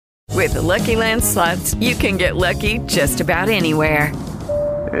With the Lucky Land Slots, you can get lucky just about anywhere.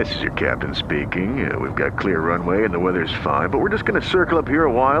 This is your captain speaking. We've got clear runway and the weather's fine, but we're just going to circle up here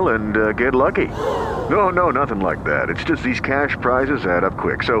a while and get lucky. No, nothing like that. It's just these cash prizes add up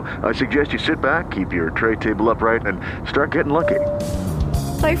quick. So I suggest you sit back, keep your tray table upright, and start getting lucky.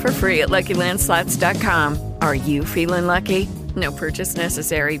 Play for free at LuckyLandSlots.com. Are you feeling lucky? No purchase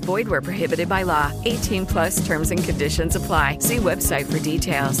necessary. Void where prohibited by law. 18 plus terms and conditions apply. See website for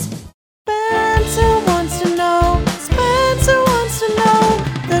details. Spencer wants to know. Spencer wants to know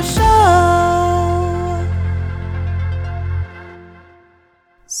the show.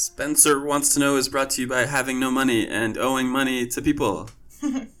 Spencer Wants to Know is brought to you by having no money and owing money to people.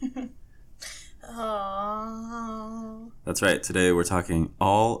 Oh. That's right. Today we're talking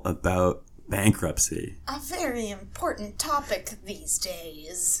all about bankruptcy. A very important topic these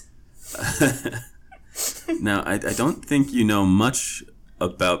days. Now, I don't think you know much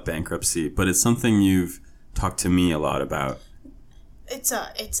about bankruptcy, but it's something you've talked to me a lot about. It's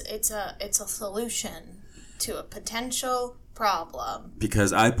a solution to a potential problem.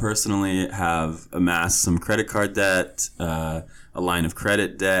 Because I personally have amassed some credit card debt, a line of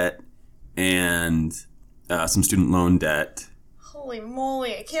credit debt, and some student loan debt. Holy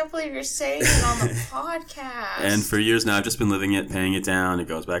moly, I can't believe you're saying it on the podcast. And for years now, I've just been living it, paying it down. It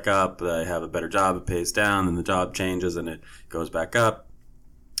goes back up. I have a better job. It pays down. Then the job changes and it goes back up.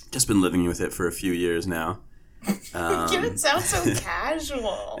 Just been living with it for a few years now. You sound so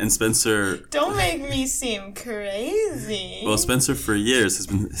casual. And Spencer... Don't make me seem crazy. Well, Spencer for years has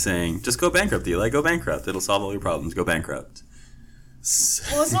been saying, just go bankrupt, Eli. Go bankrupt. It'll solve all your problems. Go bankrupt.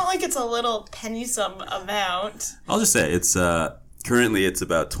 Well, it's not like it's a little penny sum amount. I'll just say it's currently it's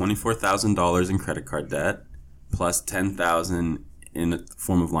about $24,000 in credit card debt, plus $10,000 in a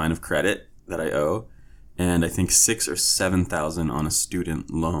form of line of credit that I owe, and I think $6,000 or $7,000 on a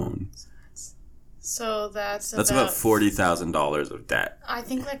student loan. So that's about $40,000 of debt. I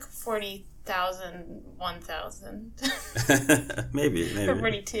think like 40,000, 1,000. maybe. Or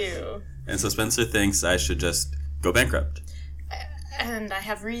 42. And so Spencer thinks I should just go bankrupt. And I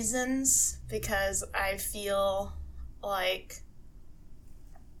have reasons, because I feel like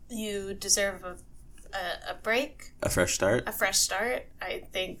you deserve a break. A fresh start? A fresh start. I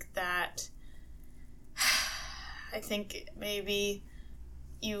think maybe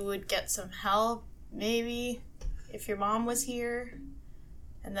you would get some help, maybe, if your mom was here.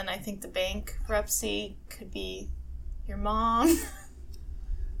 And then I think the bankruptcy could be your mom.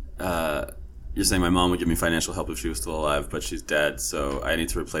 You're saying my mom would give me financial help if she was still alive, but she's dead, so I need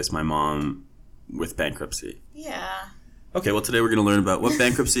to replace my mom with bankruptcy. Yeah. Okay, well, today we're going to learn about what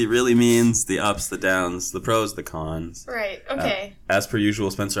bankruptcy really means, the ups, the downs, the pros, the cons. Right, okay. As per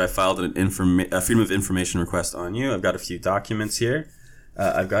usual, Spencer, I filed a Freedom of Information request on you. I've got a few documents here.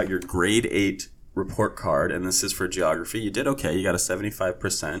 I've got your grade 8 report card, and this is for geography. You did okay. You got a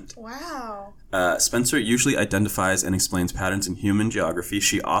 75%. Wow. Spencer usually identifies and explains patterns in human geography.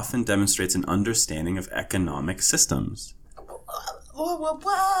 She often demonstrates an understanding of economic systems. Whoa.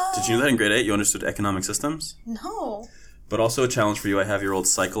 Did you know that in grade 8 you understood economic systems? No. But also a challenge for you, I have your old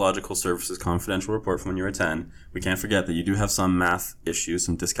Psychological Services confidential report from when you were 10. We can't forget that you do have some math issues,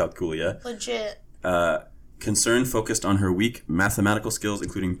 some dyscalculia. Legit. Concern focused on her weak mathematical skills,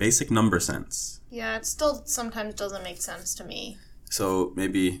 including basic number sense. Yeah, it still sometimes doesn't make sense to me. So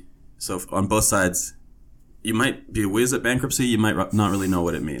on both sides, you might be a whiz at bankruptcy, you might not really know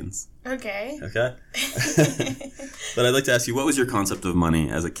what it means. Okay. Okay? But I'd like to ask you, what was your concept of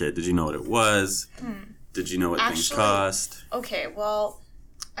money as a kid? Did you know what it was? Did you know what things cost? Okay, well,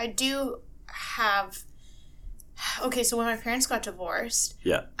 I do have... Okay, so when my parents got divorced,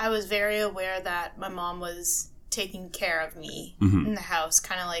 I was very aware that my mom was taking care of me in the house,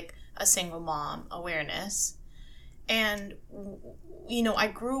 kind of like a single mom awareness. And, you know, I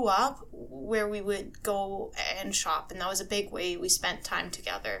grew up where we would go and shop, and that was a big way we spent time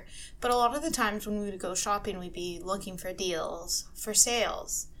together. But a lot of the times when we would go shopping, we'd be looking for deals, for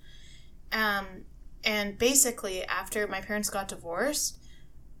sales. And basically, after my parents got divorced,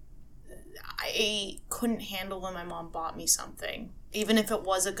 I couldn't handle when my mom bought me something, even if it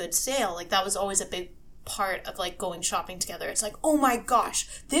was a good sale. Like, that was always a big part of, like, going shopping together. It's like, oh my gosh,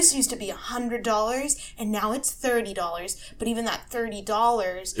 this used to be $100 and now it's $30. But even that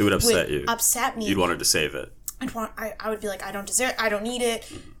 $30, it would upset you. Upset me. You'd want her to save it. I would be like, I don't deserve, I don't need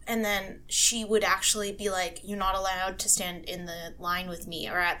it. And then she would actually be like, you're not allowed to stand in the line with me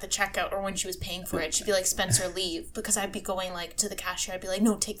or at the checkout, or when she was paying for it, she'd be like, Spencer, leave. Because I'd be going like to the cashier, I'd be like,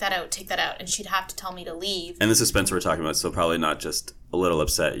 no, take that out. And she'd have to tell me to leave. And this is Spencer we're talking about, so probably not just a little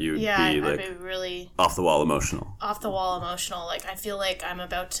upset. You'd be like, I'd be really off the wall emotional. Like, I feel like I'm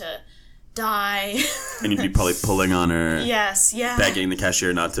about to die. And you'd be probably pulling on her. Yes, yeah. Begging the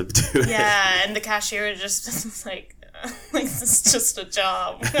cashier not to do it. Yeah, and the cashier would just like this is just a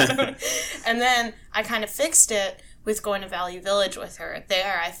job. And then I kind of fixed it with going to Value Village with her.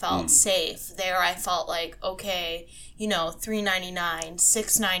 There I felt safe. There I felt like, okay, $3.99,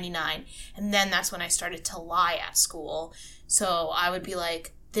 $6.99. And then that's when I started to lie at school. So I would be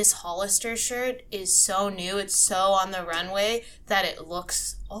like, this Hollister shirt is so new, it's so on the runway that it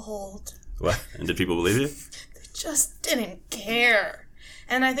looks old. What? And did people believe you? They just didn't care.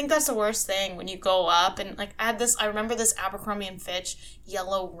 And I think that's the worst thing when you go up and like I remember this Abercrombie & Fitch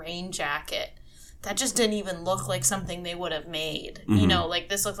yellow rain jacket that just didn't even look like something they would have made. Mm-hmm. Like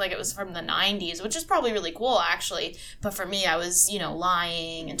this looked like it was from the 90s, which is probably really cool actually. But for me, I was,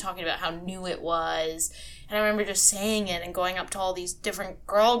 lying and talking about how new it was. And I remember just saying it and going up to all these different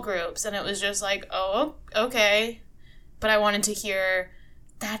girl groups, and it was just like, oh, okay. But I wanted to hear,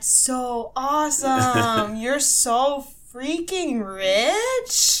 that's so awesome. You're so freaking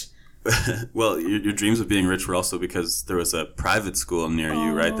rich. Well, your dreams of being rich were also because there was a private school near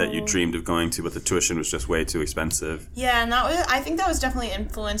you, right, that you dreamed of going to, but the tuition was just way too expensive. Yeah, and I think that was definitely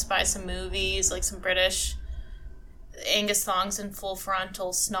influenced by some movies, like some British Angus Thongs in Full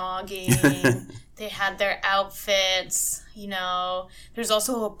Frontal snogging. They had their outfits, There's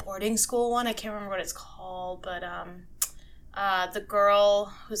also a boarding school one. I can't remember what it's called, but the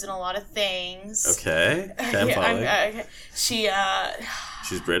girl who's in a lot of things. Okay.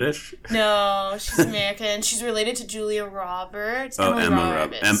 She's British? No, she's American. She's related to Julia Roberts. Oh, Emma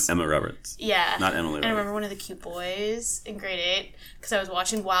Roberts. Yeah. Not Emily Roberts. I remember one of the cute boys in grade 8, because I was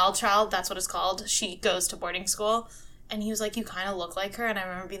watching Wild Child, that's what it's called. She goes to boarding school, and he was like, you kind of look like her, and I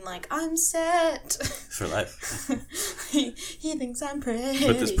remember being like, I'm set. For life. he thinks I'm pretty.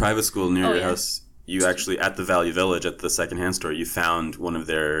 But this private school near your house, you actually, at the Value Village, at the secondhand store, you found one of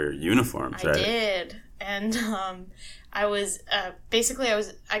their uniforms, right? I did. And I was,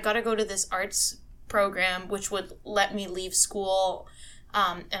 I got to go to this arts program, which would let me leave school,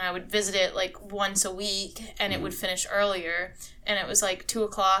 and I would visit it like once a week, and it would finish earlier, and it was like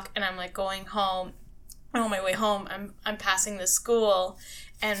 2:00, and I'm like going home, and on my way home, I'm passing this school,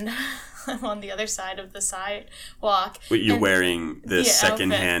 and I'm on the other side of the sidewalk. Wait, you're wearing this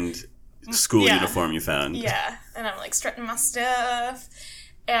secondhand school uniform you found. Yeah, and I'm like strutting my stuff,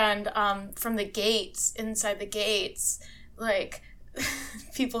 and from the gates, inside the gates, like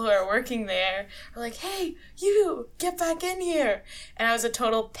people who are working there are like, hey, you, get back in here. And I was a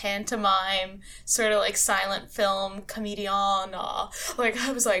total pantomime, sort of like silent film comedian. Like,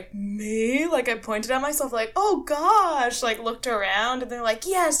 I was like, me? Like, I pointed at myself like, oh gosh, like looked around, and they're like,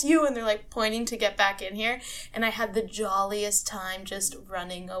 yes, you. And they're like pointing to get back in here. And I had the jolliest time just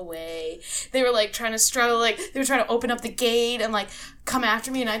running away. They were like trying to struggle, like they were trying to open up the gate and like come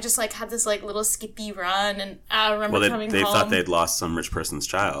after me, and I just like had this like little skippy run, and I remember coming home. They thought they'd lost some rich person's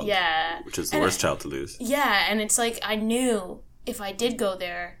child. Yeah. Which is the worst child to lose. Yeah, and it's like I knew if I did go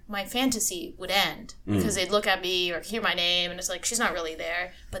there, my fantasy would end. Because they'd look at me or hear my name, and it's like, she's not really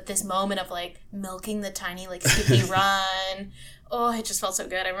there. But this moment of like milking the tiny like skippy run, oh, it just felt so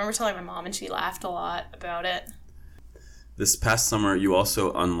good. I remember telling my mom, and she laughed a lot about it. This past summer, you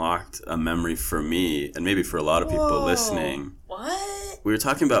also unlocked a memory for me, and maybe for a lot of people listening. What? We were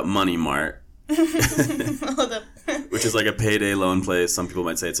talking about Money Mart, which is like a payday loan place. Some people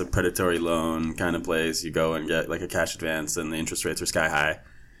might say it's a predatory loan kind of place. You go and get like a cash advance, and the interest rates are sky high.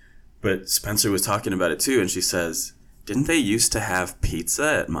 But Spencer was talking about it too, and she says, didn't they used to have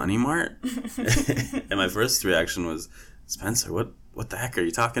pizza at Money Mart? And my first reaction was, Spencer, what the heck are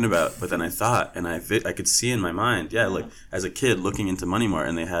you talking about? But then I thought, and I could see in my mind, like as a kid looking into Money Mart,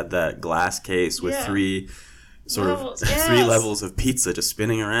 and they had that glass case with three levels of pizza just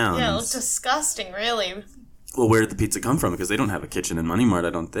spinning around. Yeah, it looked disgusting, really. Well, where did the pizza come from? Because they don't have a kitchen in Money Mart, I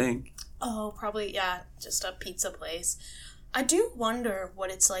don't think. Oh, probably, just a pizza place. I do wonder what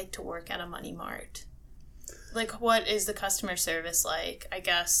it's like to work at a Money Mart. Like, what is the customer service like? I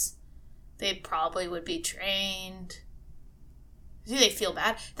guess they probably would be trained. Do they feel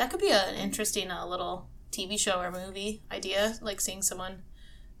bad? That could be an interesting little TV show or movie idea, like seeing someone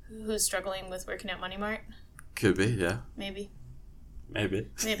who's struggling with working at Money Mart. Could be, yeah. Maybe. Maybe.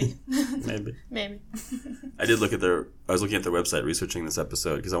 Maybe. I was looking at their website researching this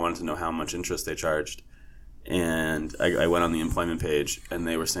episode because I wanted to know how much interest they charged. And I went on the employment page, and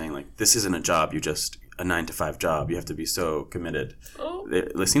they were saying, like, this isn't a job, a 9-to-5 job. You have to be so committed. Oh.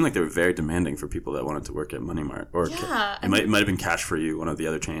 They seemed like they were very demanding for people that wanted to work at Money Mart. Or it might have been Cash for You, one of the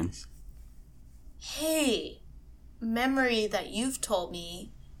other chains. Hey, memory that you've told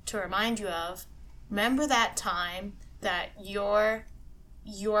me to remind you of. Remember that time that your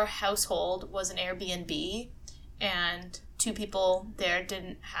household was an Airbnb and 2 people there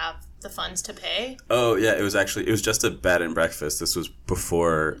didn't have the funds to pay? Oh, yeah. It was just a bed and breakfast. This was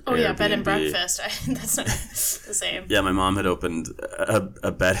before Airbnb. Yeah, bed and breakfast. That's not the same. Yeah, my mom had opened a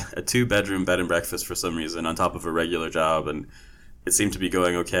 2-bedroom bed and breakfast for some reason on top of a regular job, and it seemed to be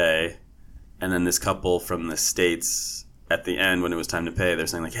going okay. And then this couple from the States, at the end, when it was time to pay, they're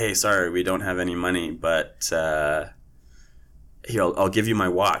saying, like, hey, sorry, we don't have any money, but here, I'll give you my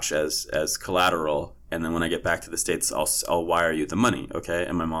watch as collateral. And then when I get back to the States, I'll wire you the money, okay?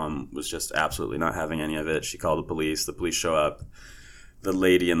 And my mom was just absolutely not having any of it. She called the police. The police show up. The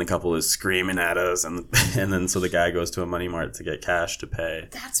lady in the couple is screaming at us. And then so the guy goes to a Money Mart to get cash to pay.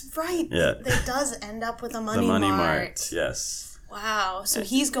 That's right. Yeah. It does end up with a Money Mart. The Money Mart, yes. Wow. So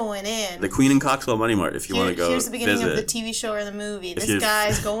he's going in. The Queen and Coxwell Money Mart, if you want to go Here's the beginning visit. of the TV show or the movie. This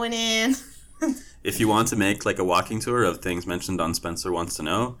guy's going in. If you want to make like a walking tour of things mentioned on Spencer Wants to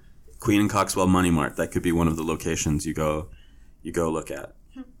Know, Queen and Coxwell Money Mart, that could be one of the locations you go look at.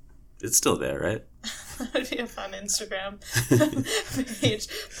 It's still there, right? That would be a fun Instagram page.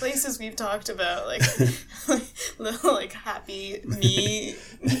 Places we've talked about, like little like happy me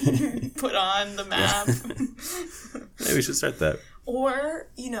put on the map. Maybe we should start that. Or,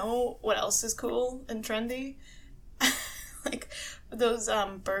 what else is cool and trendy? Like those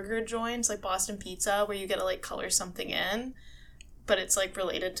burger joints, like Boston Pizza, where you get to like color something in, but it's like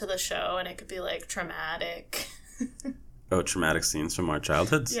related to the show, and it could be like traumatic. Oh, traumatic scenes from our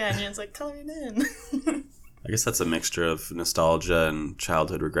childhoods? Yeah, and it's like coloring in. I guess that's a mixture of nostalgia and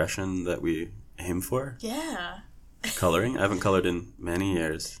childhood regression that we aim for. Yeah. Coloring? I haven't colored in many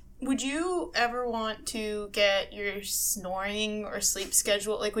years. Would you ever want to get your snoring or sleep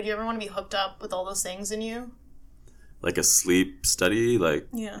schedule? Like, would you ever want to be hooked up with all those things in you? Like a sleep study? Like,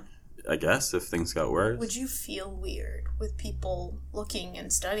 yeah. I guess, if things got worse. Would you feel weird with people looking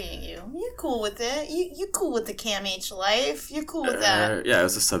and studying you? You're cool with it. You're cool with the CAMH life. You're cool with that. Yeah, I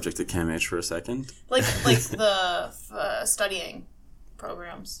was a subject to CAMH for a second. Like the studying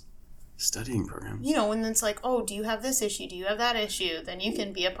programs. Studying programs? When it's like, oh, do you have this issue? Do you have that issue? Then you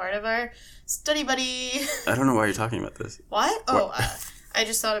can be a part of our study buddy. I don't know why you're talking about this. What? Oh, I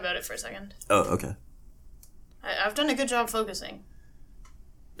just thought about it for a second. Oh, okay. I've done a good job focusing.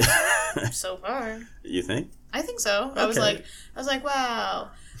 So far. You think? I think so. Okay. I was like,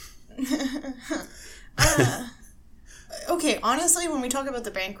 wow. Okay, honestly, when we talk about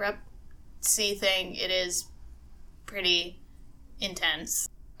the bankruptcy thing, it is pretty intense.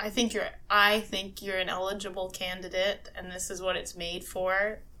 I think you're an eligible candidate, and this is what it's made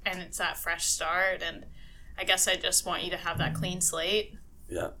for, and it's that fresh start, and I guess I just want you to have that clean slate.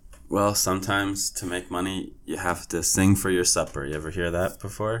 Yeah. Well, sometimes to make money, you have to sing for your supper. You ever hear that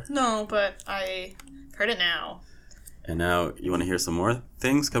before? No, but I heard it now. And now, you want to hear some more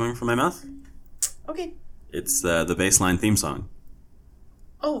things coming from my mouth? Okay. It's the Baseline theme song.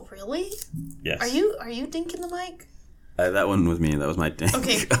 Oh, really? Yes. Are you dinking the mic? That one was me. That was my dink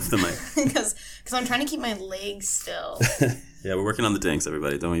of the mic. Because I'm trying to keep my legs still. Yeah, we're working on the dinks,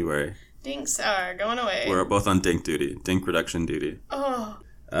 everybody. Don't you worry. Dinks are going away. We're both on dink duty. Dink reduction duty. Oh.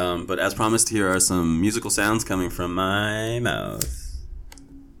 But as promised, here are some musical sounds coming from my mouth.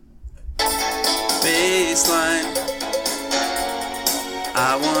 Baseline.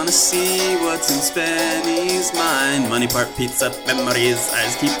 I wanna see what's in Spenny's mind. Money part, pizza, memories.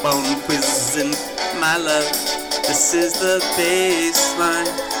 Eyes keep on quizzing my love. This is the baseline.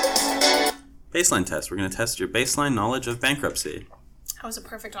 Baseline test. We're gonna test your baseline knowledge of bankruptcy. That was a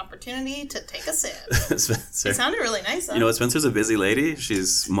perfect opportunity to take a sip. Spencer. It sounded really nice, though. You know what? Spencer's a busy lady.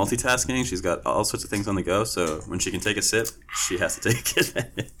 She's multitasking. She's got all sorts of things on the go. So when she can take a sip, she has to take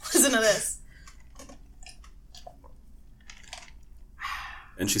it. Listen to this.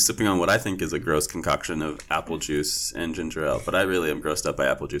 And she's sipping on what I think is a gross concoction of apple juice and ginger ale. But I really am grossed up by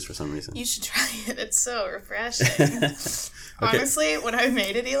apple juice for some reason. You should try it. It's so refreshing. Okay. Honestly, when I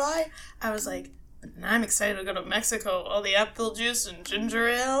made it, Eli, I was like, I'm excited to go to Mexico. All the apple juice and ginger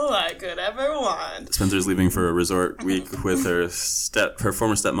ale I could ever want. Spencer's leaving for a resort week with her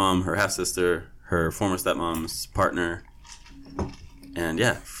former stepmom, her half-sister, her former stepmom's partner. And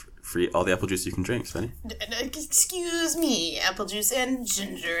yeah, free all the apple juice you can drink, Spenny. Excuse me, apple juice and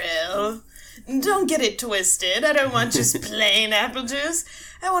ginger ale. Don't get it twisted. I don't want just plain apple juice.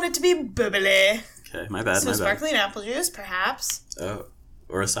 I want it to be bubbly. Okay, my bad. So sparkling apple juice, perhaps. Oh,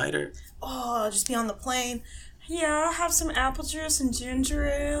 or a cider. Oh, I'll just be on the plane. Yeah, I'll have some apple juice and ginger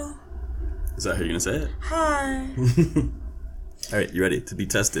ale. Is that how you're going to say it? Hi. All right, you ready to be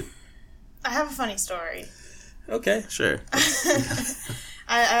tested? I have a funny story. Okay, sure.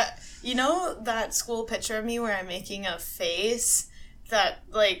 You know that school picture of me where I'm making a face that,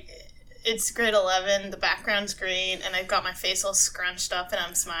 like, it's grade 11, the background's green, and I've got my face all scrunched up and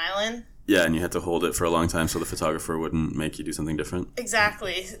I'm smiling? Yeah, and you had to hold it for a long time so the photographer wouldn't make you do something different?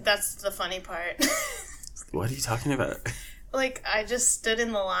 Exactly. That's the funny part. What are you talking about? Like, I just stood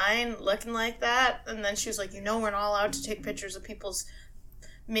in the line looking like that, and then she was like, we're not allowed to take pictures of people's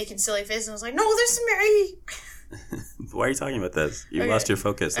making silly faces. And I was like, no, there's Mary. Why are you talking about this? You lost your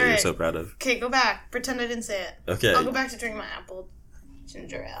focus that you're so proud of. Okay, go back. Pretend I didn't say it. Okay. I'll go back to drink my apple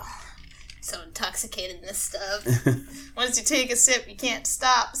ginger ale. So intoxicated in this stuff. Once you take a sip, you can't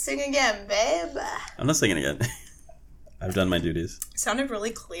stop. Sing again, babe. I'm not singing again. I've done my duties. It sounded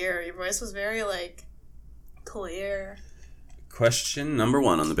really clear. Your voice was very, clear. Question number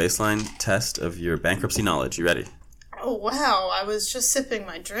 1 on the baseline test of your bankruptcy knowledge. You ready? Oh, wow. I was just sipping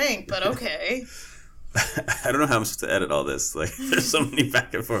my drink, but okay. I don't know how I'm supposed to edit all this. There's so many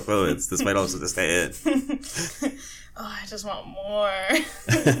back and forth moments. This might also just stay in. Oh, I just want more.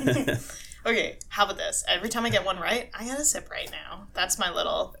 Okay, how about this? Every time I get one right, I gotta sip right now. That's my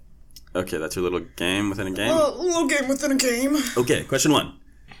little... Okay, that's your little game within a game? Little game within a game. Okay, question 1.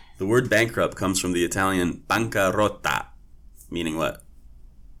 The word bankrupt comes from the Italian bancarotta, meaning what?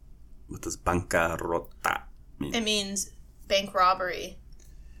 What does bancarotta mean? It means bank robbery.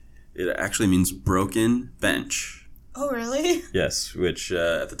 It actually means broken bench. Oh, really? Yes, which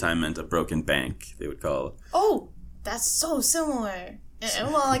at the time meant a broken bank, they would call. Oh, that's so similar.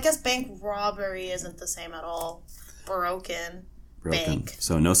 Well, I guess bank robbery isn't the same at all. Broken. Bank.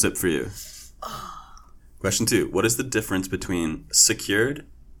 So no sip for you. Question 2. What is the difference between secured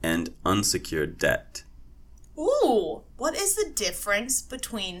and unsecured debt? Ooh, what is the difference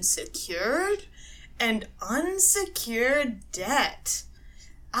between secured and unsecured debt?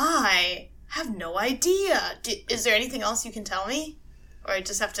 I have no idea. Is there anything else you can tell me? Or I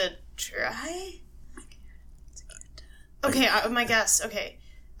just have to try? Okay, my guess. Okay.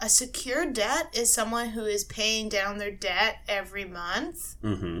 A secured debt is someone who is paying down their debt every month.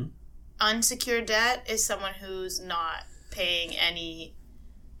 Mm-hmm. Unsecured debt is someone who's not paying any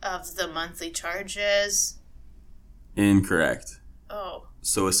of the monthly charges. Incorrect. Oh.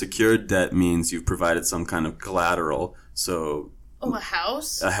 So a secured debt means you've provided some kind of collateral. So... Oh, a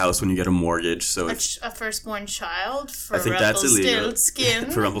house? A house when you get a mortgage. So a firstborn child for I think that's illegal. Rumpelstiltskin.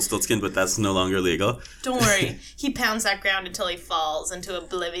 For Rumpelstiltskin, but that's no longer legal. Don't worry. He pounds that ground until he falls into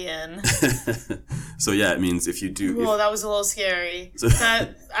oblivion. So yeah, it means if you do... Whoa, that was a little scary. I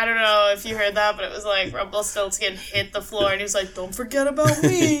don't know if you heard that, but it was like Rumpelstiltskin hit the floor and he was like, don't forget about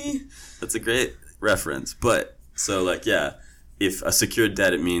me. That's a great reference. But, so yeah... If a secured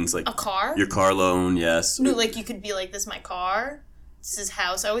debt, it means a car? Your car loan, yes. No, you could be like, this is my car. This is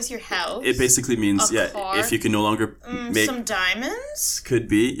house. I always hear house. It basically means, car. if you can no longer make... Some diamonds? Could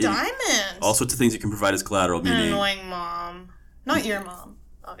be. Diamonds? All sorts of things you can provide as collateral. An annoying mom. Not your mom,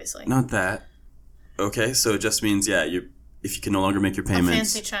 obviously. Not that. Okay, so it just means, if you can no longer make your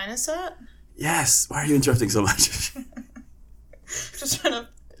payments... A fancy china set? Yes. Why are you interrupting so much? Just trying to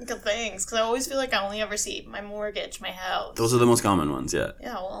think of things, because I always feel like I only ever see my mortgage, my house. Those are the most common ones, yeah.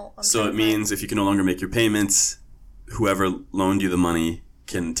 Yeah, well... So it means if you can no longer make your payments... Whoever loaned you the money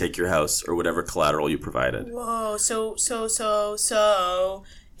can take your house or whatever collateral you provided. Whoa, so,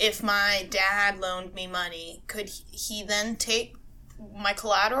 if my dad loaned me money, could he then take my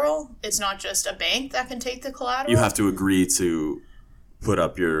collateral? It's not just a bank that can take the collateral? You have to agree to put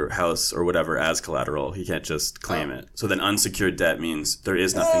up your house or whatever as collateral. He can't just claim it. So then unsecured debt means there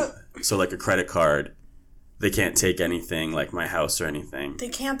is nothing. So like a credit card, they can't take anything like my house or anything. They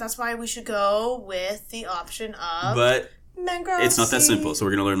can't. That's why we should go with the option of bankruptcy. It's not that simple, so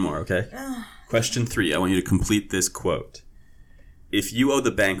we're going to learn more, okay? Question 3. I want you to complete this quote. If you owe the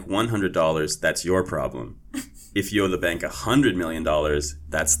bank $100, that's your problem. If you owe the bank $100 million,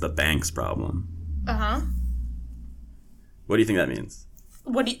 that's the bank's problem. Uh-huh. What do you think that means?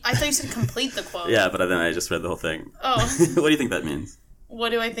 I thought you said complete the quote. Yeah, but then I just read the whole thing. Oh. What do you think that means? What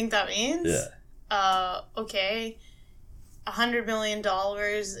do I think that means? Yeah. Okay. $100 million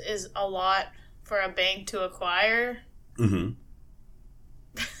is a lot for a bank to acquire. Mm-hmm.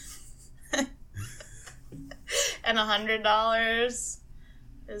 And $100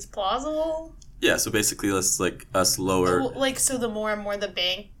 is plausible? Yeah, so basically that's us lower... So the more and more the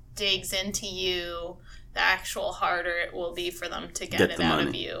bank digs into you, the actual harder it will be for them to get it out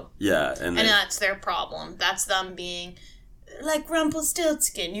of you. Yeah. And that's their problem. That's them being like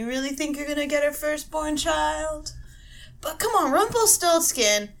Rumpelstiltskin. You really think you're going to get her firstborn child? But come on,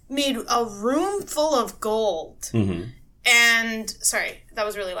 Rumpelstiltskin made a room full of gold. Mm-hmm. And, sorry, that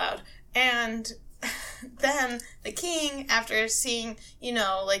was really loud. And then the king, after seeing,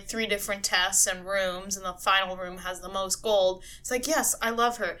 3 different tests and rooms, and the final room has the most gold, it's like, yes, I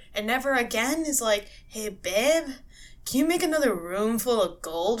love her. And Never Again is like, hey, babe, can you make another room full of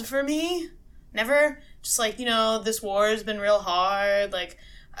gold for me? Never? Just like, this war has been real hard. Like,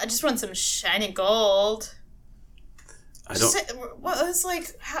 I just want some shiny gold. How does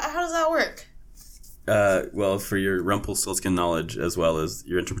that work? Well, for your Rumpelstiltskin knowledge as well as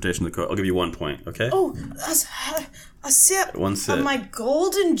your interpretation of the quote, I'll give you 1 point, okay? Oh, a sip of my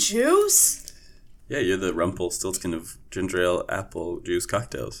golden juice? Yeah, you're the Rumpelstiltskin of ginger ale apple juice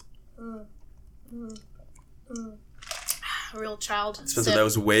cocktails. Real child. Spencer, that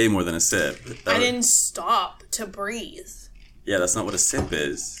was way more than a sip. I didn't stop to breathe. Yeah, that's not what a sip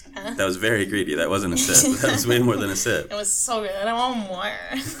is. That was very greedy. That wasn't a sip. That was way more than a sip. It was so good. I want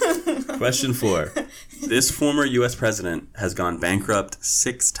more. Question 4. This former U.S. president has gone bankrupt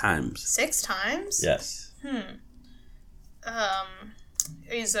 6 times. 6 times? Yes.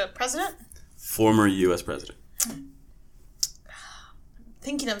 He's a president? Former U.S. president.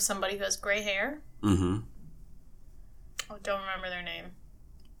 Thinking of somebody who has gray hair. Mm-hmm. I don't remember their name.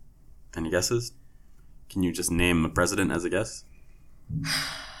 Any guesses? Can you just name a president as a guess?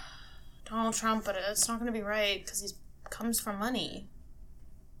 Donald Trump, but it's not going to be right because he comes from money.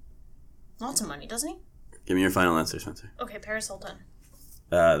 Lots of money, doesn't he? Give me your final answer, Spencer. Okay, Paris Hilton.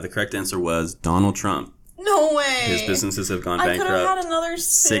 The correct answer was Donald Trump. No way! His businesses have gone bankrupt. I could have had another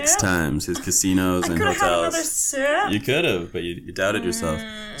sip. 6 times. His casinos and hotels. I could have had another sip. You could have, but you doubted yourself.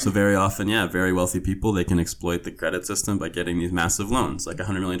 So very often, very wealthy people, they can exploit the credit system by getting these massive loans, like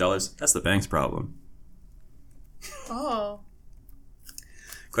 $100 million. That's the bank's problem. Oh.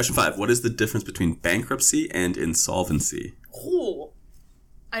 Question 5. What is the difference between bankruptcy and insolvency? Oh.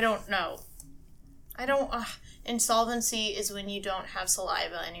 I don't know. Insolvency is when you don't have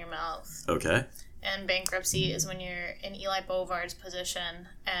saliva in your mouth. Okay. And bankruptcy is when you're in Eli Bovard's position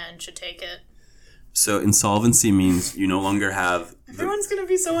and should take it. So insolvency means you no longer have... Everyone's going to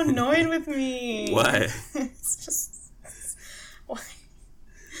be so annoyed with me. Why? It's just... Why?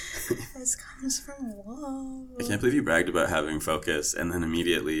 This comes from love. I can't believe you bragged about having focus and then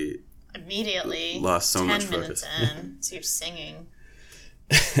immediately lost so much focus. 10 minutes in, so you're singing.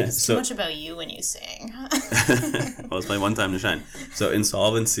 It's too much about you when you sing. Well, it's my one time to shine. So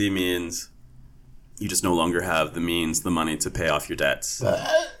insolvency means you just no longer have the means, the money to pay off your debts.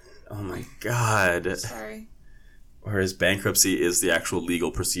 Oh my God. Sorry. Whereas bankruptcy is the actual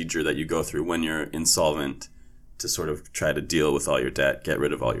legal procedure that you go through when you're insolvent to sort of try to deal with all your debt, get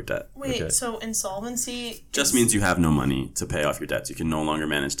rid of all your debt. Wait, okay. So insolvency just means you have no money to pay off your debts. You can no longer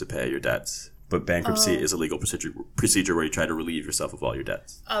manage to pay your debts. But bankruptcy is a legal procedure where you try to relieve yourself of all your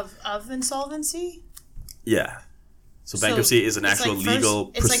debts. Of insolvency? Yeah. So bankruptcy is an actual legal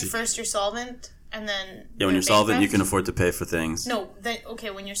procedure. It's like first you're solvent and then when you're solvent you can afford to pay for things. No,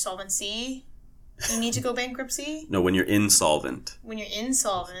 when you're solvency, you need to go bankruptcy? No, when you're insolvent. When you're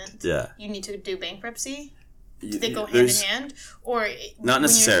insolvent, you need to do bankruptcy? Do they go hand in hand? Or not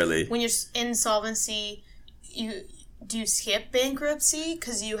necessarily. When you're insolvency, do you skip bankruptcy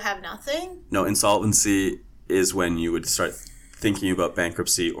because you have nothing? No, insolvency is when you would start thinking about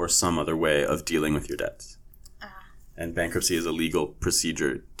bankruptcy or some other way of dealing with your debts. And bankruptcy is a legal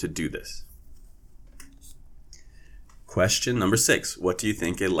procedure to do this. Question number 6. What do you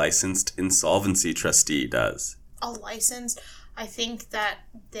think a licensed insolvency trustee does? A licensed? I think that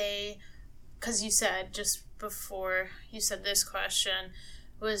because you said just before you said this question,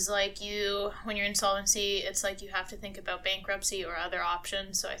 was like when you're insolvency, it's like you have to think about bankruptcy or other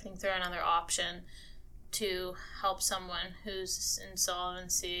options. So I think they're another option to help someone who's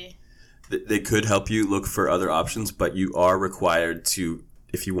insolvency. They could help you look for other options, but you are required to,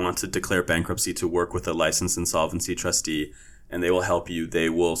 if you want to declare bankruptcy, to work with a licensed insolvency trustee, and they will help you. They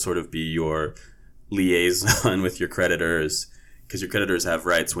will sort of be your liaison with your creditors, because your creditors have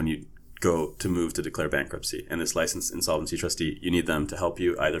rights when you go to move to declare bankruptcy. And this licensed insolvency trustee, you need them to help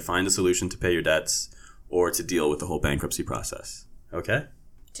you either find a solution to pay your debts or to deal with the whole bankruptcy process. Okay?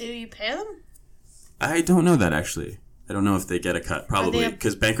 Do you pay them? I don't know that, actually. I don't know if they get a cut. Probably,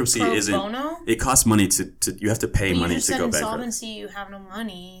 because bankruptcy isn't... bono? It costs money to you have to pay money to go bankrupt. Insolvency, you have no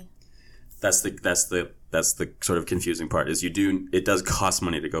money. That's the sort of confusing part, is it does cost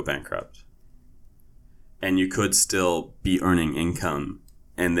money to go bankrupt. And you could still be earning income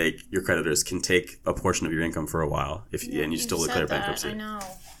and your creditors can take a portion of your income for a while and you still declare bankruptcy. I know.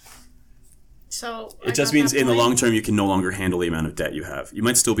 So it just means in the long term you can no longer handle the amount of debt you have. You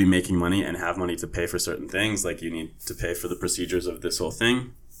might still be making money and have money to pay for certain things, like you need to pay for the procedures of this whole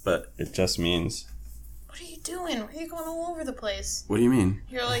thing, but it just means... What are you doing? Why are you going all over the place? What do you mean?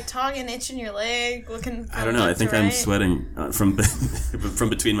 You're like talking, itching your leg, looking... I don't know. I think I'm sweating from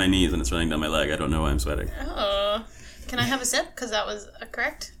between my knees and it's running down my leg. I don't know why I'm sweating. Oh. Can I have a sip? Because that was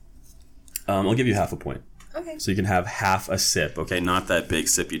correct. I'll give you half a point. Okay. So you can have half a sip, okay? Not that big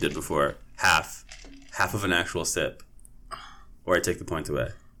sip you did before. Half of an actual sip, or I take the point away.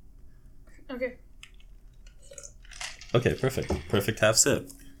 Okay. Okay, perfect half sip.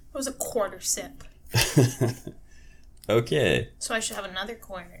 It was a quarter sip. Okay. So I should have another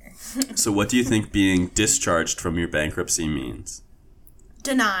quarter. So what do you think being discharged from your bankruptcy means?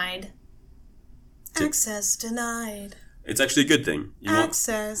 Denied. Access denied. It's actually a good thing.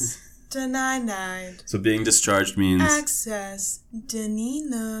 Access denied. So being discharged means... Access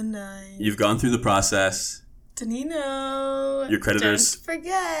denied. You've gone through the process. Danino. Your creditors... Don't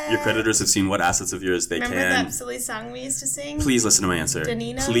forget. Your creditors have seen what assets of yours they Remember can... Remember that silly song we used to sing? Please listen to my answer.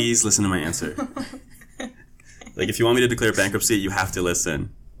 Danino? Please listen to my answer. Like, if you want me to declare bankruptcy, you have to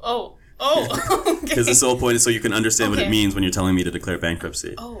listen. Oh. Okay. Because the sole point is so you can understand what it means when you're telling me to declare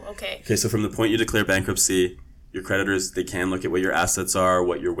bankruptcy. Oh, okay. Okay, so from the point you declare bankruptcy... Your creditors, they can look at what your assets are,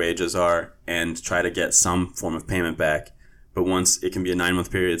 what your wages are, and try to get some form of payment back. But once, it can be a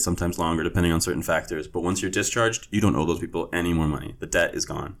 9-month period, sometimes longer, depending on certain factors. But once you're discharged, you don't owe those people any more money. The debt is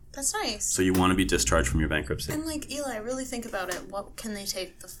gone. That's nice. So you want to be discharged from your bankruptcy. And like, Eli, really think about it. What can they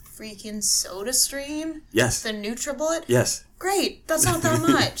take? The freaking Soda Stream? Yes. The NutriBullet? Yes. Great. That's not that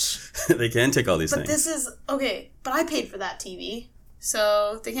much. They can take all these things. But this is, okay, but I paid for that TV.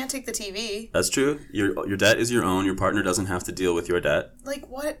 So they can't take the TV. That's true. Your debt is your own. Your partner doesn't have to deal with your debt. Like,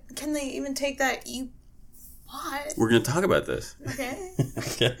 what? Can they even take that you bought? We're going to talk about this. Okay.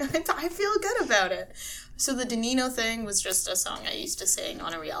 Okay. I feel good about it. So the Danino thing was just a song I used to sing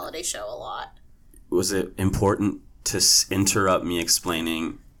on a reality show a lot. Was it important to interrupt me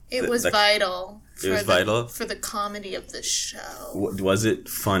explaining? It was vital. It was vital? For the comedy of the show. Was it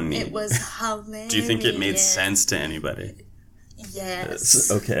funny? It was hilarious. Do you think it made sense to anybody? Yes.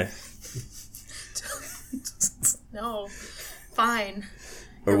 Okay. No. Fine.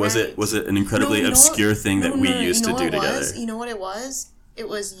 Or was it an incredibly obscure thing that we used to do together? You know what it was? It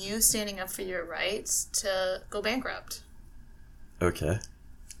was you standing up for your rights to go bankrupt. Okay.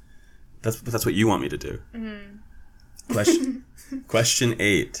 That's what you want me to do. Mm-hmm. Question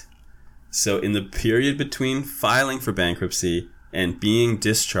 8. So in the period between filing for bankruptcy and being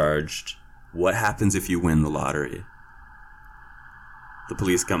discharged, what happens if you win the lottery? The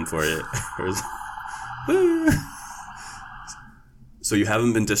police come for you. So you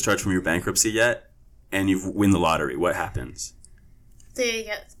haven't been discharged from your bankruptcy yet, and you win the lottery. What happens? They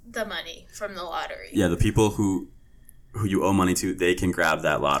get the money from the lottery. Yeah, the people who you owe money to, they can grab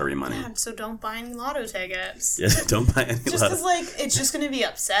that lottery money. Yeah, so don't buy any lotto tickets. Yeah, don't buy any just because, it's just going to be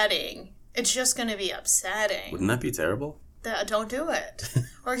upsetting. It's just going to be upsetting. Wouldn't that be terrible? Don't do it.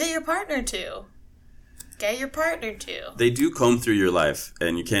 Or get your partner to. Get your partner to. They do comb through your life,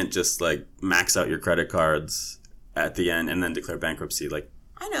 and you can't just, max out your credit cards at the end and then declare bankruptcy.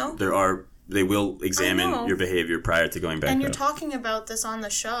 I know. They will examine your behavior prior to going bankrupt. And you're talking about this on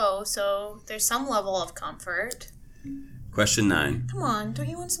the show, so there's some level of comfort. Question 9. Come on, don't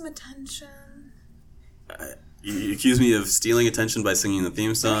you want some attention? You accuse me of stealing attention by singing the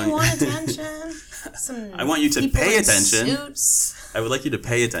theme song. Don't you want attention? I want you to pay attention. Suits. I would like you to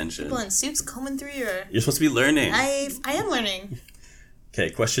pay attention. People in suits combing through your... You're supposed to be learning. I am learning. Okay,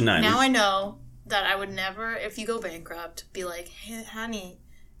 question 9. Now I know that I would never, if you go bankrupt, be like, hey, honey,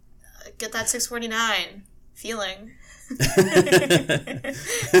 get that 649 feeling.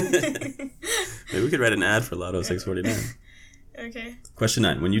 Maybe we could write an ad for Lotto 649. Okay. Question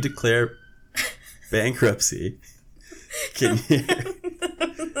 9. When you declare bankruptcy,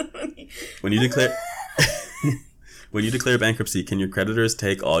 when you declare bankruptcy, can your creditors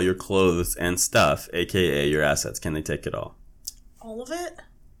take all your clothes and stuff, aka your assets? Can they take it all? All of it?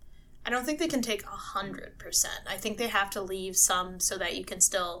 I don't think they can take 100%. I think they have to leave some so that you can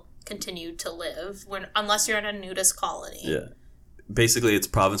still continue to live, unless you're in a nudist colony. Yeah. Basically, it's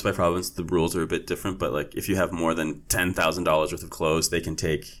province by province. The rules are a bit different, but if you have more than $10,000 worth of clothes, they can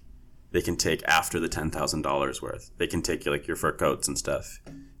take after the $10,000 worth. They can take your fur coats and stuff.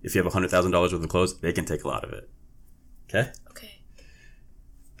 If you have $100,000 worth of clothes, they can take a lot of it. Okay? Okay.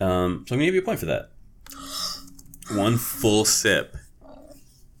 So I'm going to give you a point for that. One full sip.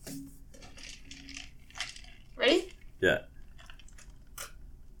 Ready? Yeah.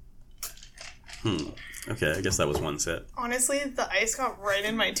 Okay, I guess that was one sip. Honestly, the ice got right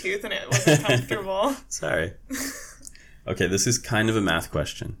in my tooth and it wasn't comfortable. Sorry. Okay, this is kind of a math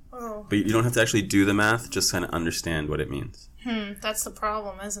question. Oh. But you don't have to actually do the math, just kind of understand what it means. That's the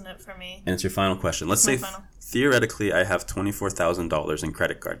problem, isn't it, for me? And it's your final question. Let's say, theoretically, I have $24,000 in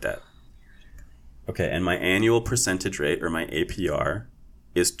credit card debt. Okay, and my annual percentage rate, or my APR,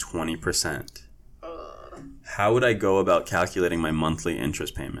 is 20%. How would I go about calculating my monthly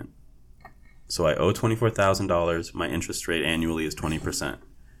interest payment? So I owe $24,000. My interest rate annually is 20%.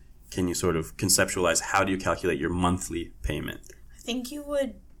 Can you sort of conceptualize how do you calculate your monthly payment? I think you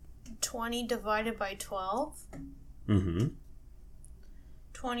would 20 divided by 12.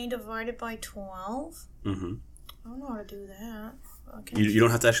 20 divided by 12. I don't know how to do that. You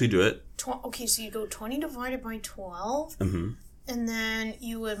don't have to actually do it. Okay, so you go 20 divided by 12. And then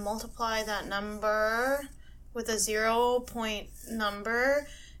you would multiply that number with a 0 point number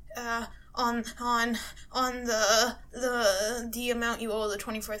on the amount you owe, the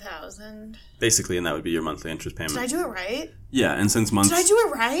 24,000. Basically, and that would be your monthly interest payment. Did I do it right? Yeah, and since months... Did I do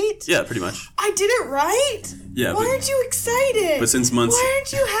it right? Yeah, pretty much. I did it right? Yeah, Why aren't you excited? But since months... Why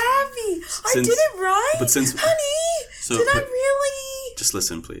aren't you happy? I did it right? But since... Honey, did I really? Just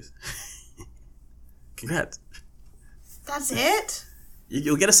listen, please. Congrats. That's it?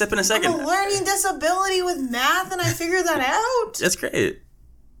 You'll get a sip in a second. I have a learning disability with math and I figured that out. That's great.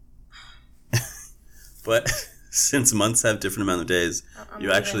 But since months have different amount of days,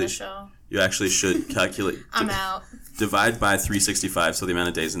 you actually should calculate. I'm out. Divide by 365, so the amount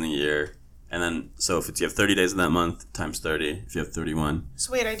of days in the year, and then so if you have 30 days in that month times 30, if you have 31.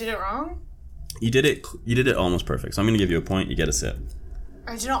 So wait, I did it wrong? You did it almost perfect. So I'm going to give you a point. You get a sip.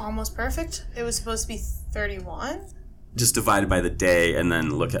 I did it almost perfect. It was supposed to be 31. Just divided by the day, and then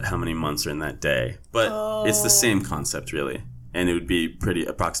look at how many months are in that day. But it's the same concept, really, and it would be pretty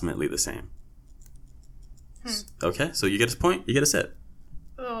approximately the same. Okay, so you get a point, you get a sip.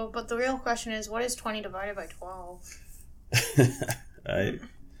 Oh, but the real question is, what is 20 divided by 12?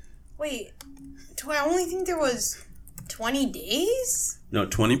 Wait, do I only think there was 20 days? No,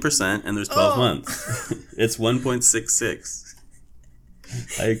 20%, and there's 12 months. It's 1.66.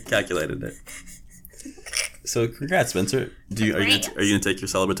 I calculated it. So congrats, Spencer. Are you gonna take your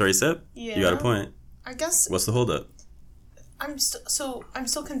celebratory sip? Yeah. You got a point. I guess. What's the holdup? I'm still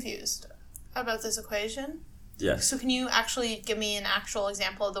confused about this equation. Yes. So can you actually give me an actual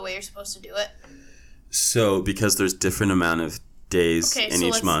example of the way you're supposed to do it? So because there's different amount of days in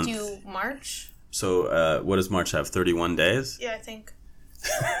each month. Okay, so let's do March. So what does March have? 31 days? Yeah, I think.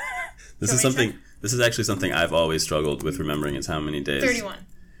 This is actually something I've always struggled with remembering is how many days. 31.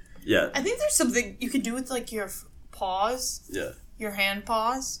 Yeah. I think there's something you could do with like your paws. Yeah. Your hand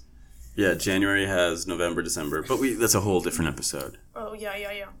paws. Yeah, January has November, December, but that's a whole different episode. Oh, yeah.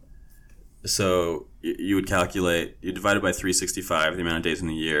 So you would calculate, you divide it by 365, the amount of days in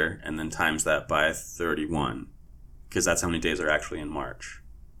the year, and then times that by 31, because that's how many days are actually in March.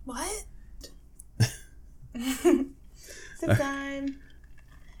 What? Sip time.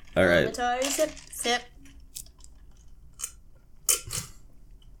 All right. Sip.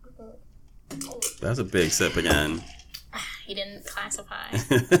 That's a big sip again. He didn't classify.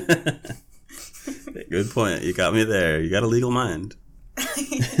 Good point. You got me there. You got a legal mind.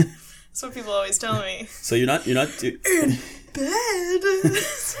 That's what people always tell me. So you're not in bed.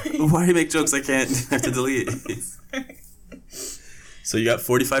 Why do you make jokes I have to delete? So you got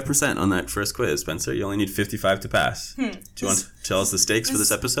 45% on that first quiz, Spencer. You only need 55 to pass. Do you want to tell us the stakes for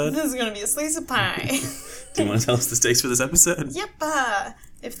this episode? This is going to be a slice of pie. Do you want to tell us the stakes for this episode? Yep.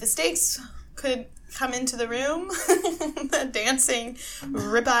 If the stakes could come into the room, the dancing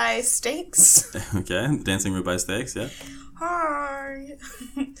ribeye steaks. Okay, dancing ribeye steaks, yeah. Hi.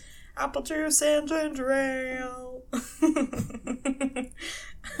 Apple juice and ginger ale.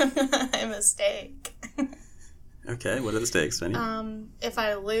 I'm a steak. Okay, what are the stakes, Penny? If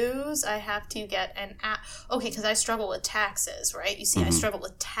I lose, I have to get an okay, because I struggle with taxes, right? You see, I struggle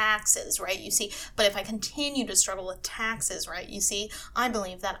with taxes, right? You see, but if I continue to struggle with taxes, right? You see, I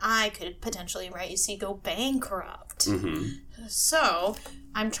believe that I could potentially, right? You see, go bankrupt. So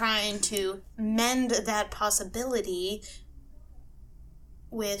I'm trying to mend that possibility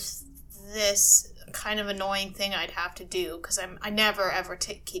with this kind of annoying thing I'd have to do because I never ever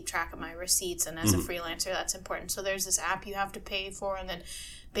keep track of my receipts, and as a freelancer that's important. So there's this app you have to pay for, and then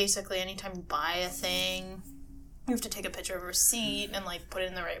basically anytime you buy a thing you have to take a picture of a receipt and like put it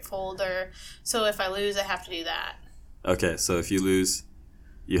in the right folder. So if I lose, I have to do that. Okay, so if you lose,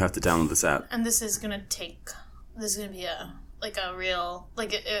 you have to download this app. And this is gonna be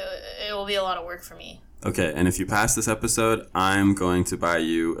it will be a lot of work for me. Okay, and if you pass this episode, I'm going to buy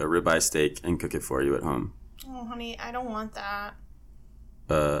you a ribeye steak and cook it for you at home. Oh, honey, I don't want that.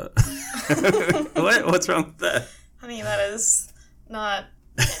 What? What's wrong with that? Honey, that is not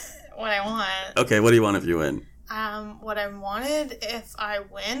what I want. Okay, what do you want if you win? What I wanted if I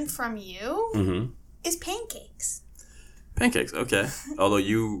win from you is pancakes. Pancakes, okay. Although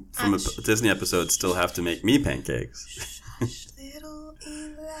you, from a Disney episode, still have to make me pancakes. Shush, little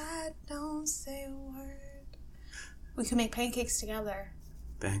Eli, don't say a word. We can make pancakes together.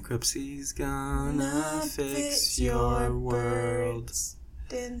 Bankruptcy's gonna fix your world.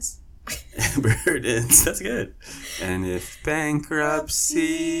 Burdens. That's good. And if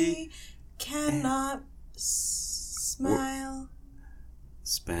bankruptcy cannot smile,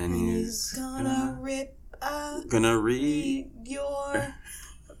 Spenny's gonna read your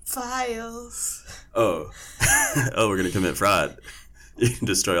files. Oh, we're gonna commit fraud. You can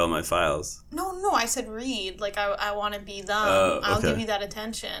destroy all my files. No, I said read. Like, I want to be them. I'll give you that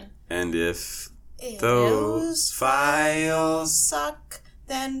attention. And if those files suck,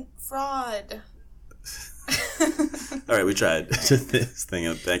 then fraud. All right, we tried. This thing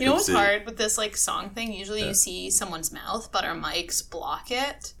of bankruptcy. You know what's hard with this like song thing? Usually you see someone's mouth, but our mics block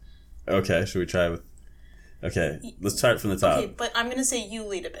it. Okay, should we try with... Okay, let's start from the top. Okay, but I'm going to say you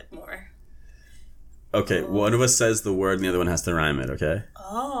lead a bit more. Okay, one of us says the word and the other one has to rhyme it, okay?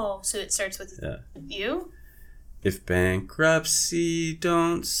 Oh, so it starts with you? If bankruptcy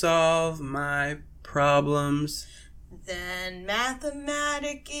don't solve my problems, then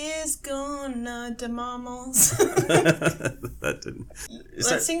mathematic is gonna demamos. That didn't...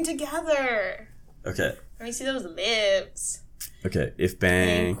 Let's sing together. Okay. Let me see those lips. Okay, if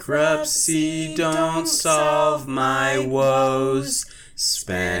bankruptcy don't solve my woes,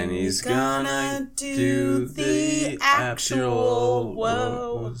 Spenny's gonna do the actual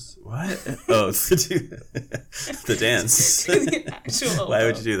woes. What? Oh, the dance. The actual Why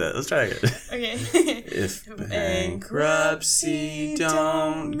would you do that? Let's try again. Okay. If bankruptcy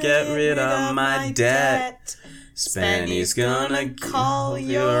don't get rid of my debt, Spenny's gonna call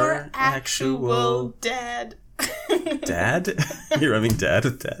your actual dad. Dad? You're rubbing dad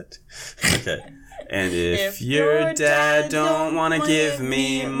with dad? Okay. And if your dad don't want to give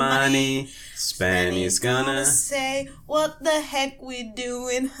me money, Spenny's gonna say, what the heck we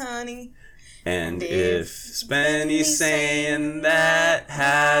doing, honey? And if Spenny's saying that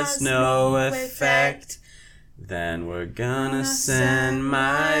has no effect, then we're gonna send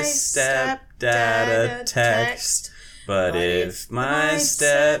my stepdad a text. But if my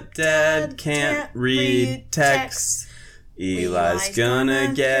stepdad can't read text, Eli's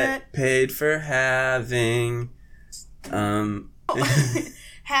gonna get paid for having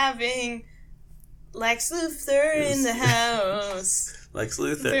having Lex Luthor in the house. Lex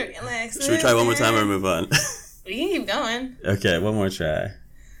Luthor. Should we try one more time or move on? We can keep going. Okay, one more try.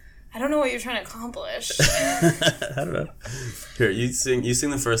 I don't know what you're trying to accomplish. I don't know. Here, you sing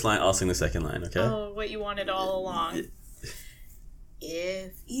the first line, I'll sing the second line, okay? Oh, what you wanted all along.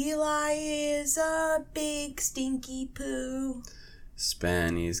 If Eli is a big stinky poo,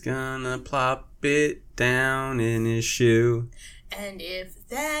 Spenny's gonna plop it down in his shoe. And if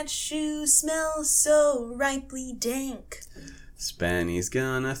that shoe smells so ripely dank, Spenny's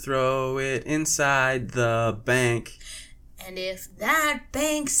gonna throw it inside the bank. And if that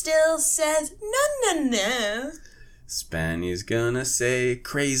bank still says no, Spenny's gonna say,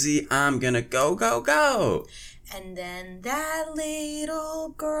 crazy, I'm gonna go, go, go. And then that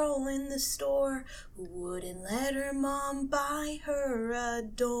little girl in the store who wouldn't let her mom buy her a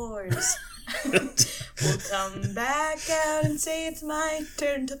doors will come back out and say it's my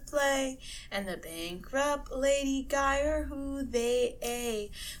turn to play. And the bankrupt lady guy or who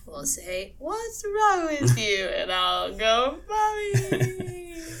they will say, what's wrong with you? And I'll go,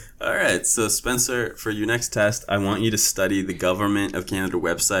 Mommy. All right, so Spencer, for your next test, I want you to study the Government of Canada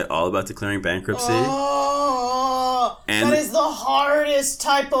website all about declaring bankruptcy. That is the hardest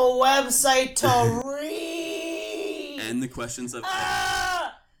type of website to read. And the questions of...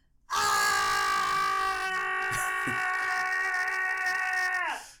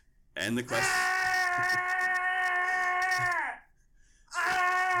 And the question...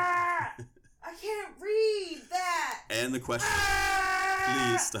 I can't read that. And the question...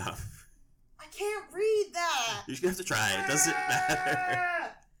 Please stop. I can't read that. You're going to have to try. It doesn't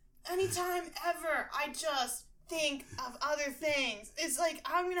matter. Anytime ever, I just think of other things. It's like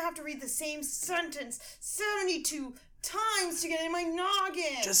I'm going to have to read the same sentence 72 times to get it in my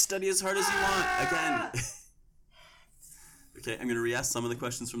noggin. Just study as hard as you want. Again. Okay, I'm going to re-ask some of the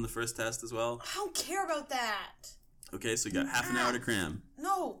questions from the first test as well. I don't care about that. Okay, so you got half an hour to cram.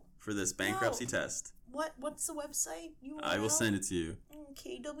 No. For this bankruptcy test. What's the website URL? I will send it to you.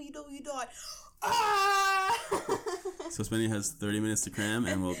 Okay, www. So Spenny has 30 minutes to cram,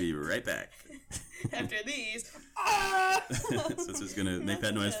 and we'll be right back. After these. So it's just going to make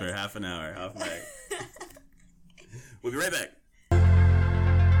that noise for half an hour. Half mic. We'll be right back.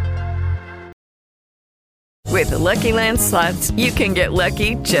 With the Lucky Land Slots, you can get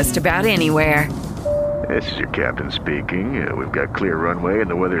lucky just about anywhere. This is your captain speaking. We've got clear runway and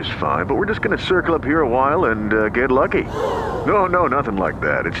the weather's fine, but we're just going to circle up here a while and get lucky. No, nothing like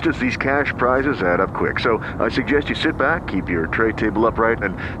that. It's just these cash prizes add up quick. So I suggest you sit back, keep your tray table upright,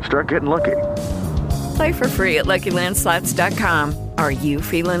 and start getting lucky. Play for free at LuckyLandSlots.com. Are you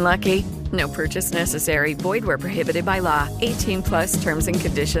feeling lucky? No purchase necessary. Void where prohibited by law. 18 plus terms and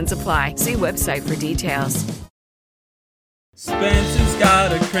conditions apply. See website for details. Spencer's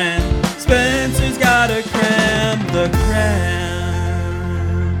got a cram. Spencer's got a cram. The cram.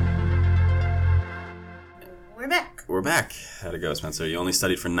 We're back. How'd it go, Spencer? You only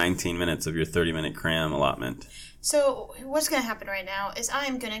studied for 19 minutes of your 30-minute cram allotment. So what's going to happen right now is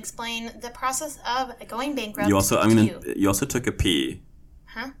I'm going to explain the process of going bankrupt. You also took a pee.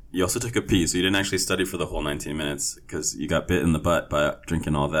 Huh? You also took a pee, so you didn't actually study for the whole 19 minutes because you got bit in the butt by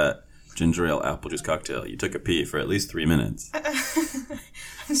drinking all that ginger ale apple juice cocktail. You took a pee for at least 3 minutes.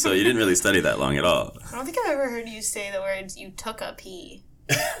 So you didn't really study that long at all. I don't think I've ever heard you say the words, you took a pee.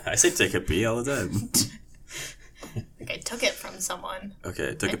 I say take a pee all the time. Like I took it from someone.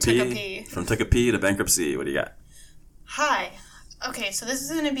 Okay, took a pee. From took a pee to bankruptcy. What do you got? Hi. Okay, so this is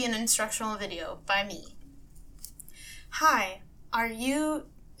going to be an instructional video by me. Hi. Are you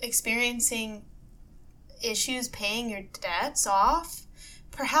experiencing issues paying your debts off?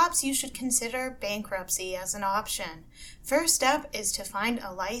 Perhaps you should consider bankruptcy as an option. First step is to find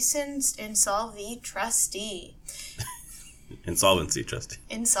a licensed insolvency trustee. Insolvency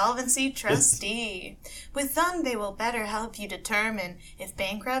trustee. With them, they will better help you determine if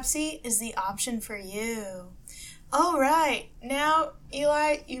bankruptcy is the option for you. All right, now,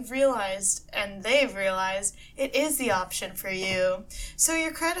 Eli, you've realized, and they've realized, it is the option for you. So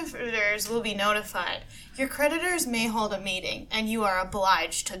your creditors will be notified. Your creditors may hold a meeting, and you are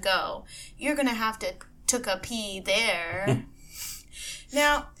obliged to go. You're going to have to took a pee there.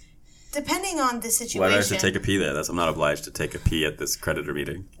 Now, depending on the situation... Why do I have to take a pee there? I'm not obliged to take a pee at this creditor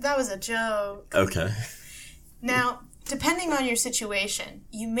meeting. That was a joke. Okay. Now... Depending on your situation,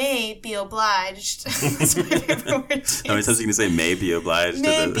 you may be obliged. That's my favorite word. How many times are you going to say may be obliged?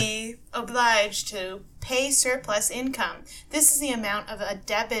 Be obliged to pay surplus income. This is the amount of a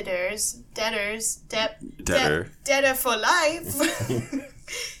debtor for life.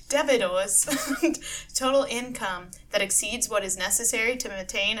 Debitors. Total income that exceeds what is necessary to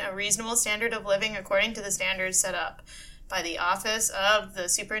maintain a reasonable standard of living according to the standards set up by the Office of the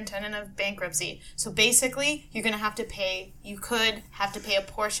Superintendent of Bankruptcy. So basically, you could have to pay a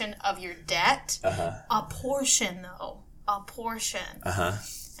portion of your debt. Uh-huh. A portion, though. Uh-huh.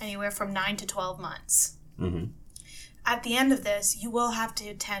 Anywhere from 9 to 12 months. Mm-hmm. At the end of this, you will have to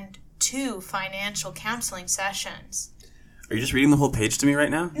attend 2 financial counseling sessions. Are you just reading the whole page to me right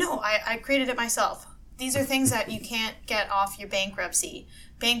now? No, I created it myself. These are things that you can't get off your bankruptcy.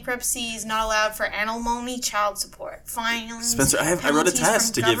 Bankruptcy is not allowed for alimony, child support, fines. Spencer, I wrote a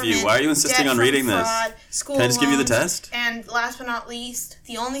test to give you. Why are you insisting on reading fraud, this? Can I just give you the test? And last but not least,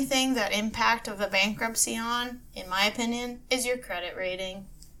 the only thing that impact of a bankruptcy on, in my opinion, is your credit rating.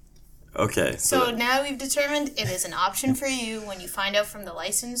 Okay. So now we've determined it is an option for you when you find out from the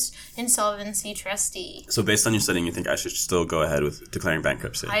licensed insolvency trustee. So based on your studying, you think I should still go ahead with declaring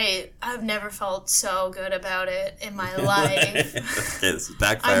bankruptcy? I've never felt so good about it in my life. Okay, this is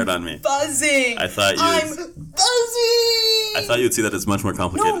backfired on me. Buzzing. I'm buzzing. I thought you would see that it's much more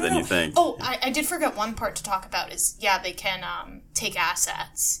complicated than you think. Oh, I did forget one part to talk about is, they can take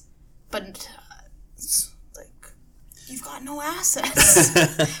assets. But, you've got no assets.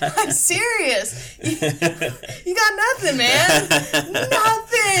 I'm serious. You got nothing, man.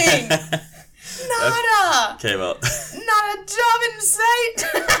 Nothing. Nada. Okay, well. Not a job in sight.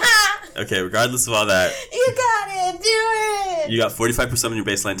 Okay, regardless of all that. You gotta do it. You got 45% on your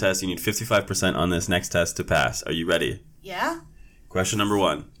baseline test. You need 55% on this next test to pass. Are you ready? Yeah. Question number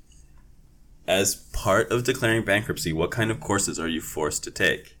 1. As part of declaring bankruptcy, what kind of courses are you forced to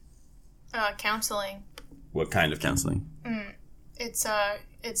take? Counseling. What kind of counseling? It's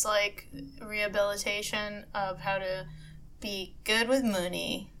like rehabilitation of how to be good with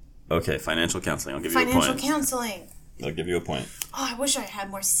money. Okay, financial counseling. I'll give you a point. Financial counseling. I'll give you a point. Oh, I wish I had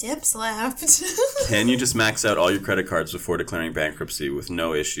more sips left. Can you just max out all your credit cards before declaring bankruptcy with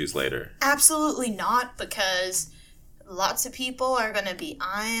no issues later? Absolutely not, because lots of people are going to be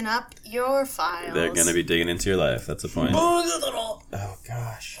eyeing up your files. They're going to be digging into your life. That's the point. Oh,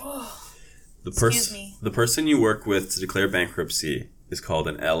 gosh. Excuse me. The person you work with to declare bankruptcy is called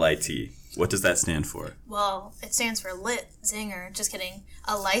an LIT. What does that stand for? Well, it stands for Lit Zinger. Just kidding.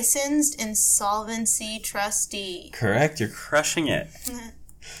 A licensed insolvency trustee. Correct. You're crushing it.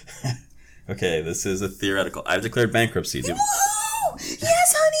 Okay, this is a theoretical. I've declared bankruptcy. Woo!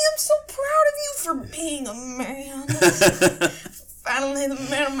 Yes, honey, I'm so proud of you for being a man. Finally, the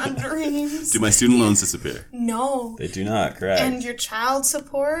man of my dreams. Do my student loans disappear? No. They do not, correct. And your child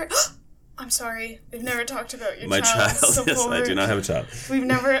support? I'm sorry. We've never talked about your child support. Yes, I do not have a child.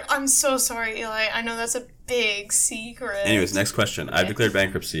 I'm so sorry, Eli. I know that's a big secret. Anyways, next question. Okay. I've declared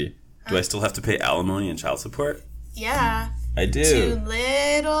bankruptcy. Do I still have to pay alimony and child support? Yeah. I do. Too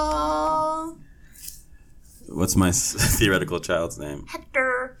little. What's my theoretical child's name?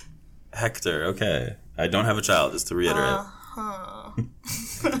 Hector. Hector, okay. I don't have a child, just to reiterate. Uh-huh.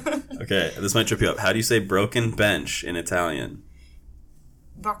 Okay, this might trip you up. How do you say broken bench in Italian?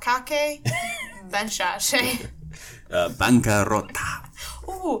 Barcake? Benchache. Bancarotta.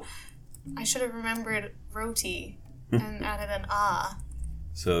 Ooh, I should have remembered roti and added an ah.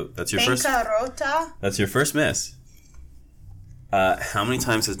 So that's your first... Bancarotta? That's your first miss. How many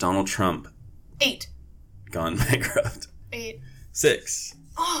times has Donald Trump... 8. Gone bankrupt? 8. 6.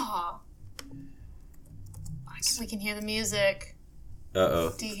 Oh. We can hear the music.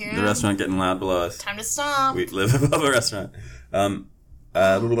 Uh-oh. Do you hear the restaurant getting loud below us. Time to stop. We live above a restaurant. I've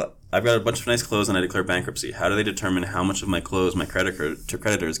got a bunch of nice clothes and I declare bankruptcy. How do they determine how much of my clothes my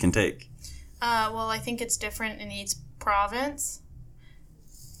creditors can take? Well, I think it's different in each province.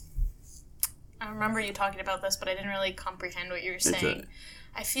 I remember you talking about this, but I didn't really comprehend what you were saying.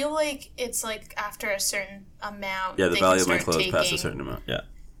 I feel like it's like after a certain amount. Yeah, the value of my clothes past a certain amount. Yeah.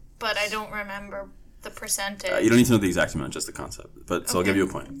 But I don't remember the percentage. You don't need to know the exact amount, just the concept. But so I'll give you a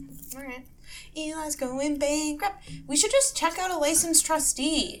point. All right. Eli's going bankrupt. We should just check out a licensed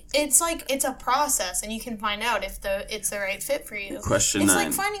trustee. It's like it's a process, and you can find out if it's the right fit for you. Question 9. It's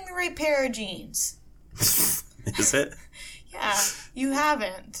like finding the right pair of jeans. Is it? Yeah, you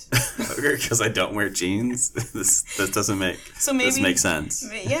haven't. Because I don't wear jeans. This doesn't make. So maybe this makes sense.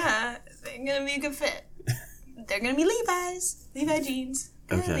 Yeah, they're gonna be a good fit. They're gonna be Levi jeans.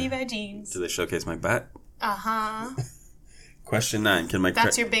 Okay. Levi jeans. Do they showcase my butt? Question 9.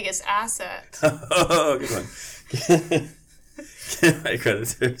 That's your biggest asset. Oh, good one. Can my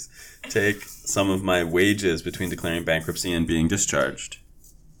creditors take some of my wages between declaring bankruptcy and being discharged?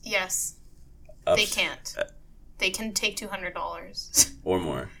 Yes. They can't. They can take $200. Or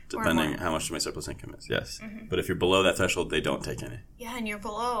more, depending how much my surplus income is, yes. Mm-hmm. But if you're below that threshold, they don't take any. Yeah, and you're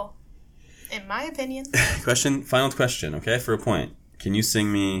below, in my opinion. Final question, okay, for a point. Can you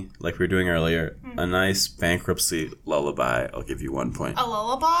sing me, like we were doing earlier, a nice bankruptcy lullaby? I'll give you 1 point. A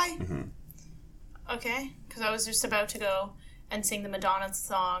lullaby? Mm-hmm. Okay, because I was just about to go and sing the Madonna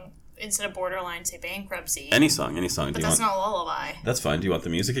song instead of Borderline, say bankruptcy. Any song. But that's not a lullaby. That's fine. Do you want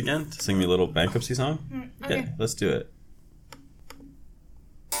the music again to sing me a little bankruptcy song? Okay. Yeah, let's do it.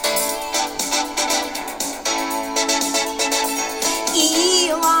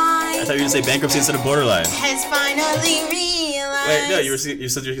 Eli. I thought you were going to say bankruptcy instead of Borderline. Has finally realized. Wait, no, you said you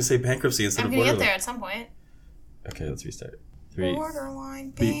were going to say bankruptcy instead of Borderline. I'm going to get there at some point. Okay, let's restart. 3.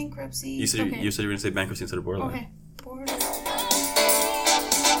 Borderline, bankruptcy. You said you were going to say bankruptcy instead of Borderline. Okay. Borderline.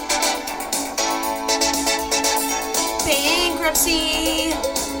 Bankruptcy.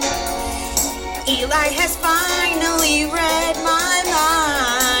 Eli has finally read my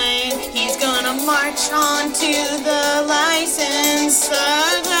mind. He's gonna march on to the license,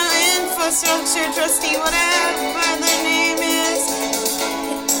 infrastructure trustee, whatever the name is.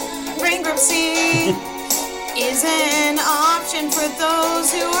 Bankruptcy is an option for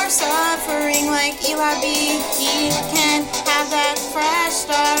those who are suffering like Eli B. He can have that fresh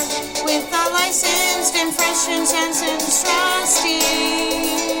start with a licensed and fresh incense trustee.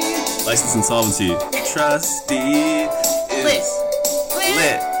 Licensed insolvency trustee is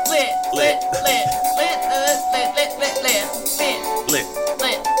lit.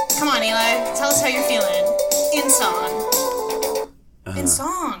 Come on, Eli. Tell us how you're feeling. In song. In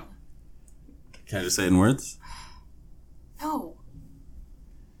song. Can I just say it in words? No.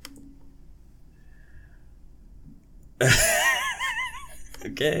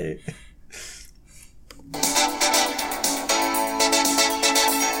 Okay.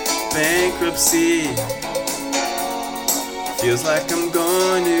 Bankruptcy feels like I'm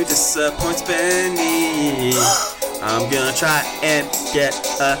going to disappoint Benny. I'm gonna try and get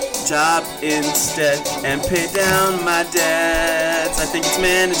a job instead and pay down my debts. I think it's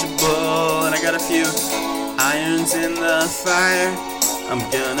manageable, and I got a few Irons in the fire. I'm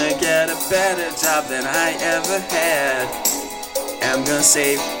gonna get a better job than I ever had. I'm gonna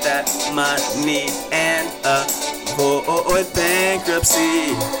save that money and avoid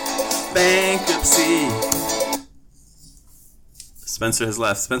bankruptcy. Bankruptcy. Spencer has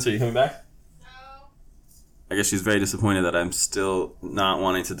left. Spencer, are you coming back? No. I guess she's very disappointed that I'm still not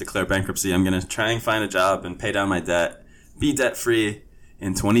wanting to declare bankruptcy. I'm gonna try and find a job and pay down my debt. Be debt-free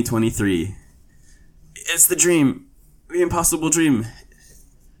in 2023. It's the dream. The impossible dream.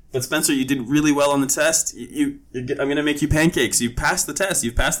 But Spencer, you did really well on the test. I'm going to make you pancakes. You passed the test.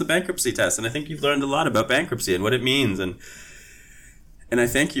 You've passed the bankruptcy test. And I think you've learned a lot about bankruptcy and what it means. And I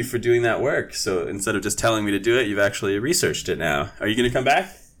thank you for doing that work. So instead of just telling me to do it, you've actually researched it now. Are you going to come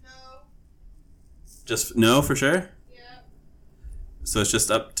back? No. Just no for sure? Yeah. So it's just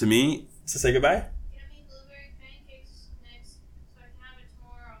up to me to say goodbye?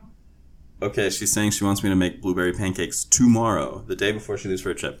 Okay, she's saying she wants me to make blueberry pancakes tomorrow, the day before she leaves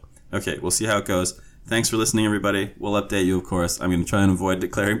for a trip. Okay, we'll see how it goes. Thanks for listening, everybody. We'll update you, of course. I'm going to try and avoid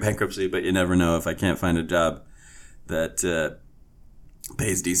declaring bankruptcy, but you never know if I can't find a job that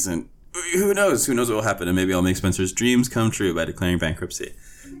pays decent. Who knows? Who knows what will happen? And maybe I'll make Spencer's dreams come true by declaring bankruptcy.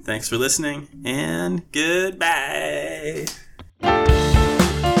 Thanks for listening, and goodbye.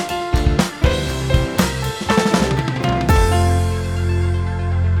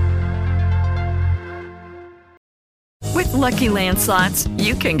 With Lucky Land Slots,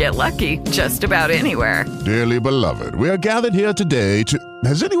 you can get lucky just about anywhere. Dearly beloved, we are gathered here today to...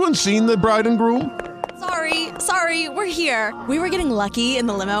 Has anyone seen the bride and groom? Sorry, we're here. We were getting lucky in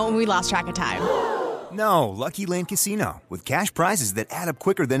the limo and we lost track of time. No, Lucky Land Casino, with cash prizes that add up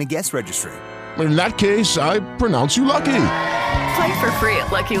quicker than a guest registry. In that case, I pronounce you lucky. Play for free at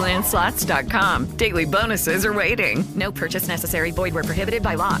LuckyLandSlots.com. Daily bonuses are waiting. No purchase necessary. Void where prohibited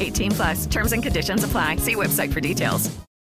by law. 18+. Terms and conditions apply. See website for details.